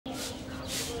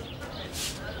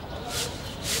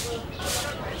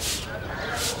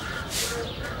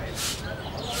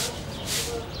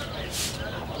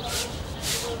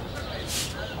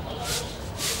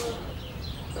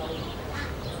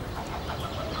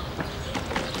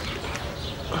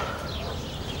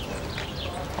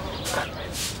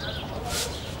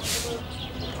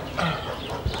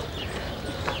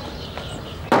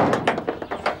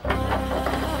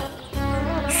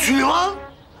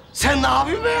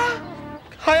ya?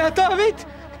 Hayat abi,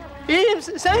 iyiyim.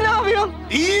 Sen ne yapıyorsun?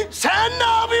 İyi. Sen ne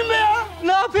yapayım be ya?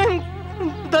 Ne yapayım?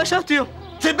 Taş atıyorum.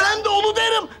 Ben de onu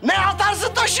derim. Ne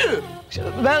atarsın taşı?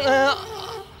 Ben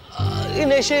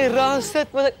yine rahatsız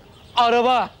etme.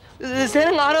 Araba.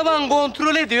 Senin araban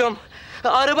kontrol ediyorum.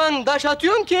 Araban taş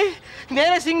atıyorum ki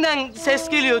neresinden ses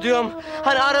geliyor diyorum.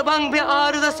 Hani araban bir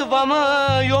arızası var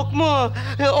mı yok mu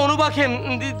onu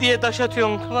bakayım diye taş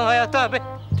atıyorum Hayat abi.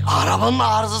 Arabanın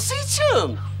arızası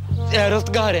için.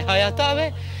 Evet gari Hayat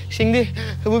abi. Şimdi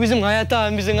bu bizim Hayat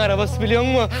abimizin arabası biliyor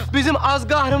musun? Bizim az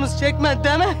kahrımız çekmedi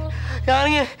değil mi?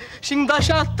 Yani şimdi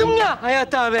taşı attım ya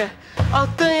Hayat abi.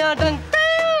 Attığın yerden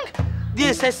ding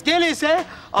diye ses gelirse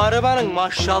arabanın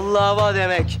maşallahı var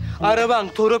demek. Araban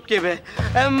turp gibi.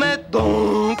 Ama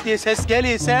dong diye ses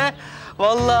gelirse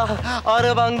vallahi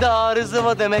arabanda arıza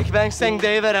var demek. Ben sen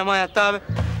deyiverem Hayat abi.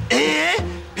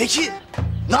 Peki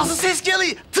nasıl ses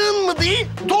geliyor? Tın mı değil,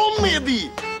 ton mu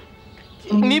değil?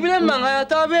 Ne bileyim ben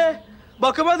Hayat abi.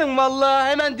 Bakamadım vallahi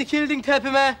hemen dikildin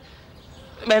tepime.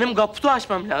 Benim kaputu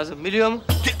açmam lazım biliyor musun?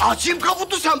 Açayım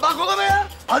kaputu sen bak ona be ya.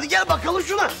 Hadi gel bakalım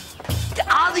şuna.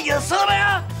 Hadi gelsene be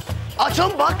ya.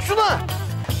 Açalım bak şuna.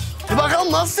 Bir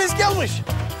bakalım nasıl ses gelmiş.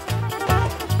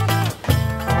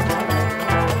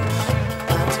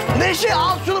 Neşe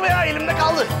al şunu be ya elimde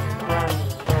kaldı.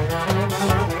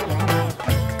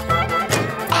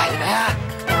 Hadi be ya.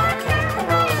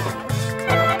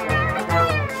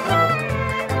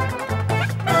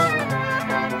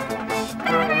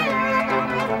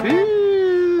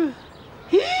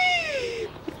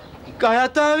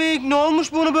 Hayat abi ne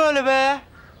olmuş bunu böyle be?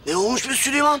 Ne olmuş be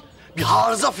Süleyman? Bir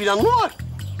arıza falan mı var?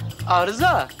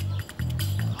 Arıza?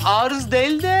 Arız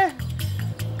değil de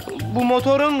bu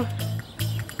motorun...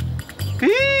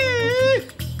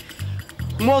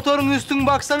 Motorun üstün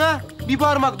baksana bir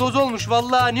parmak doz olmuş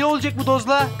vallahi. Ne olacak bu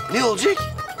dozla? Ne olacak?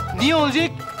 Ne olacak?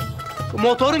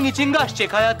 Motorun için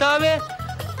kaçacak Hayat abi.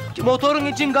 Motorun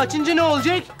için kaçınca ne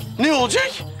olacak? Ne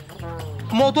olacak?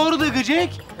 Motoru dıkacak.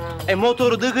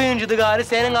 Motoru dıkayınca da gari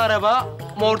senin araba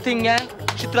Mortingen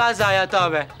Strasse Hayat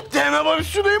abi. Deme bak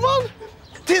Süleyman.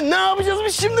 Ne yapacağız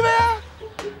biz şimdi be ya?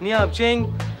 Ne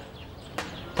yapacaksın?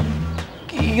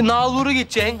 Nalbur'a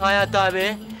gideceksin Hayat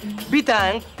abi. Bir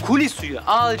tane kuli suyu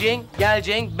alacaksın,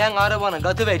 geleceksin. Ben arabana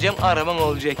katı vereceğim, araban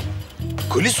olacak.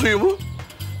 Kuli suyu mu?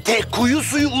 Kuyu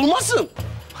suyu olmasın.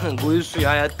 Kuyu suyu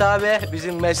Hayat abi.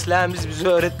 Bizim mesleğimiz bize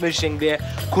öğretmişsin diye.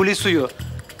 Kuli suyu.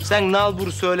 Sen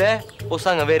nalbur söyle, o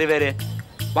sana veri.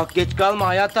 Bak geç kalma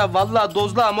Hayat abi. Vallahi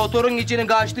dozla motorun içini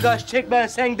kaçtı çek ben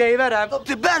sen deyiverem.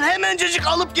 Ben hemencecik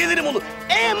alıp gelirim onu.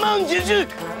 Hemencecik.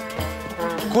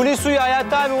 Kuli suyu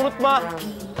Hayat abi unutma.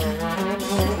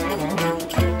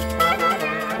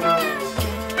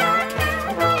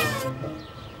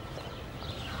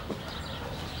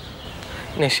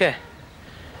 Neşe,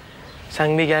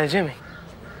 sen bir gelecek mi?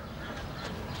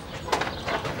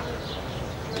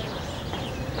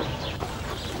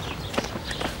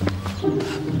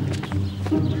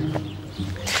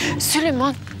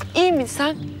 Süleyman, iyi misin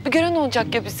sen? Bir gören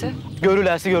olacak ya bizi.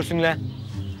 Görürlerse görsünler.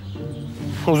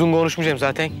 Uzun konuşmayacağım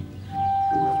zaten.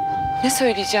 Ne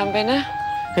söyleyeceğim bana?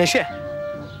 Neşe.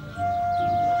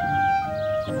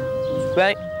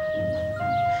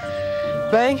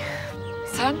 Ben...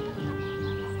 Sen?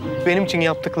 Benim için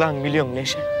yaptıklarını biliyorum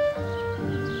Neşe.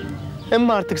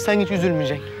 Ama artık sen hiç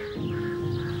üzülmeyeceksin.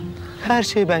 Her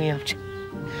şeyi ben yapacağım.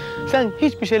 Sen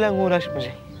hiçbir şeyle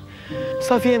uğraşmayacaksın.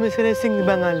 Safiye meselesini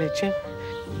ben halledeceğim.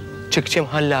 Çıkacağım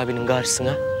Halil abinin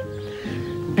karşısına.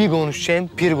 Bir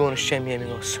konuşacağım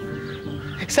yemin olsun.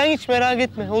 Sen hiç merak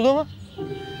etme olur mu?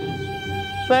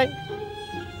 Ben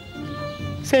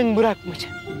seni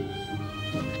bırakmayacağım.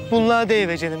 Bunlara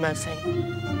deyiveceğim ben seni.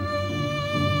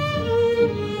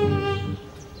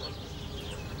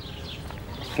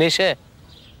 Neşe.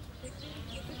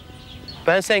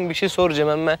 Ben sana bir şey soracağım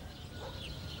ama.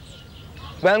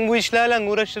 Ben bu işlerle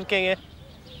uğraşırken ya.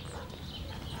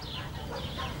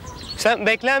 Sen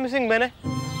bekler misin beni?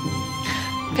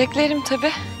 Beklerim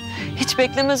tabii. Hiç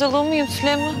beklemez olur muyum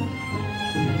Süleyman?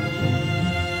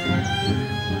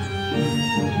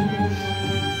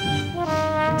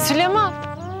 Süleyman.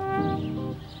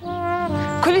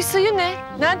 Kuli suyu ne?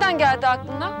 Nereden geldi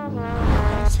aklına?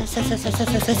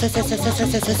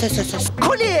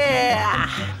 Kuli!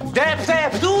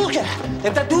 Dep duke!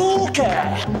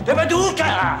 Dep duke!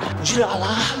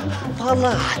 Cilala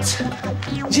parlat!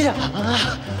 Cilala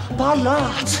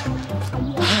parlat!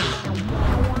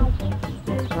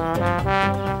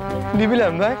 Ne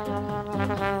bileyim ben?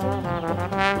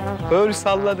 Öyle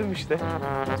salladım işte.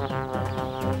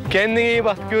 Kendine iyi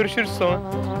bak, görüşürüz sonra.